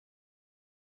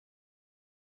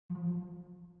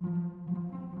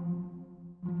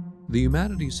The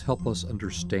humanities help us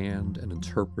understand and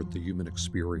interpret the human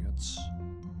experience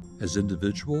as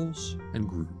individuals and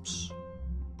groups,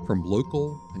 from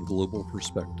local and global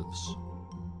perspectives.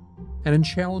 And in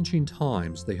challenging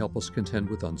times, they help us contend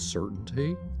with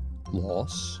uncertainty,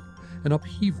 loss, and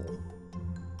upheaval,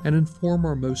 and inform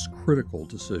our most critical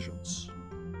decisions.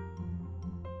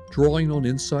 Drawing on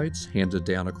insights handed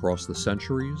down across the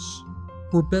centuries,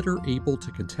 we're better able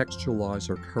to contextualize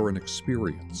our current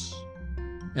experience,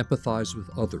 empathize with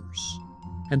others,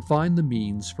 and find the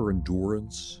means for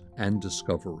endurance and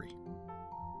discovery.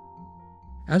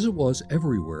 As it was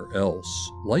everywhere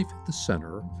else, life at the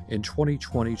center in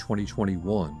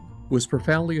 2020-2021 was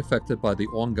profoundly affected by the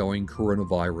ongoing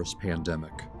coronavirus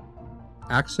pandemic.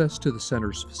 Access to the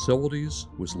center's facilities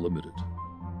was limited,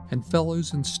 and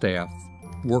fellows and staff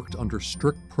worked under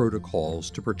strict protocols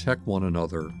to protect one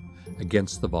another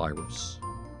against the virus.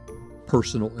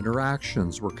 Personal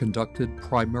interactions were conducted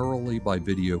primarily by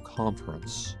video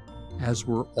conference, as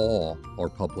were all our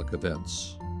public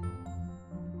events.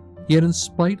 Yet in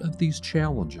spite of these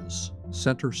challenges,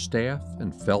 center staff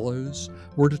and fellows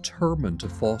were determined to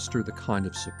foster the kind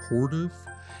of supportive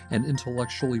and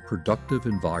intellectually productive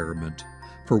environment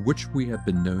for which we have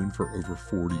been known for over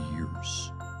 40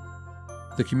 years.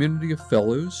 The community of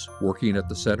fellows working at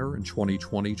the center in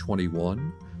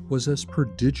 2020-21 was as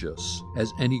prodigious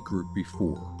as any group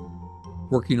before,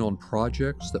 working on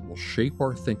projects that will shape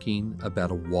our thinking about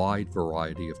a wide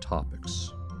variety of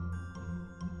topics.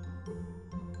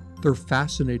 Their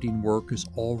fascinating work is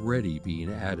already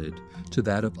being added to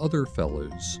that of other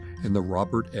fellows in the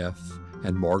Robert F.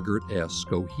 and Margaret S.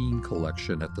 Goheen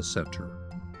collection at the center,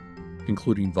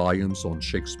 including volumes on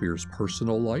Shakespeare's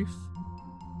personal life,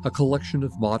 a collection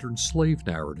of modern slave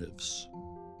narratives,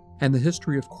 and the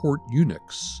history of court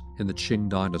eunuchs in the Qing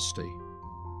dynasty.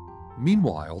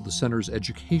 Meanwhile, the center's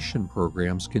education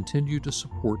programs continue to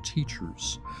support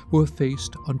teachers who have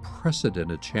faced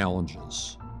unprecedented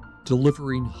challenges,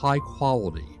 delivering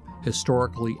high-quality,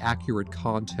 historically accurate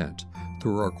content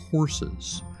through our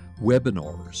courses,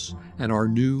 webinars, and our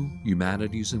new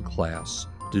Humanities in Class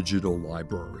digital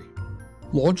library.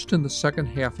 Launched in the second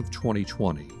half of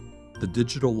 2020, the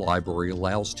digital library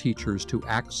allows teachers to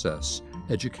access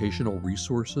educational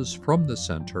resources from the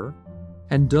center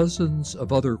and dozens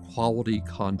of other quality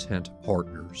content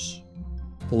partners.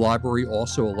 The library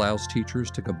also allows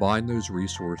teachers to combine those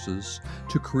resources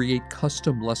to create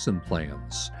custom lesson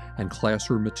plans and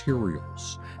classroom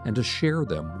materials and to share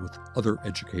them with other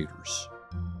educators.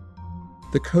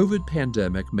 The COVID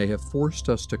pandemic may have forced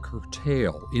us to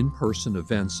curtail in-person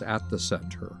events at the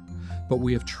center, but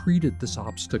we have treated this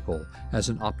obstacle as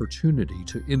an opportunity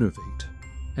to innovate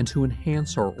and to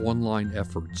enhance our online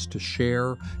efforts to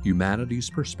share humanities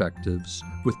perspectives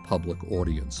with public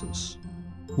audiences.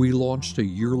 We launched a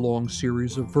year-long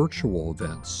series of virtual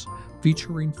events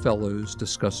featuring fellows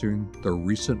discussing their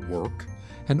recent work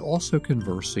and also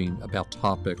conversing about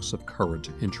topics of current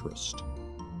interest.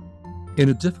 In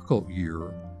a difficult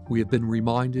year, we have been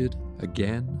reminded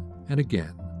again and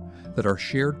again that our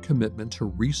shared commitment to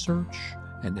research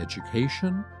and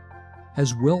education,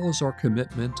 as well as our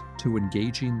commitment to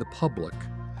engaging the public,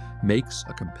 makes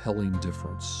a compelling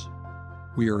difference.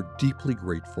 We are deeply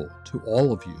grateful to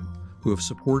all of you who have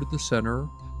supported the center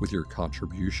with your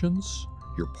contributions,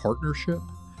 your partnership,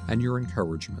 and your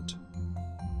encouragement.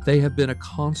 They have been a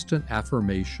constant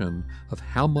affirmation of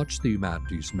how much the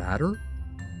humanities matter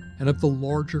and of the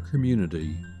larger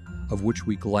community of which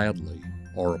we gladly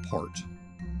are a part.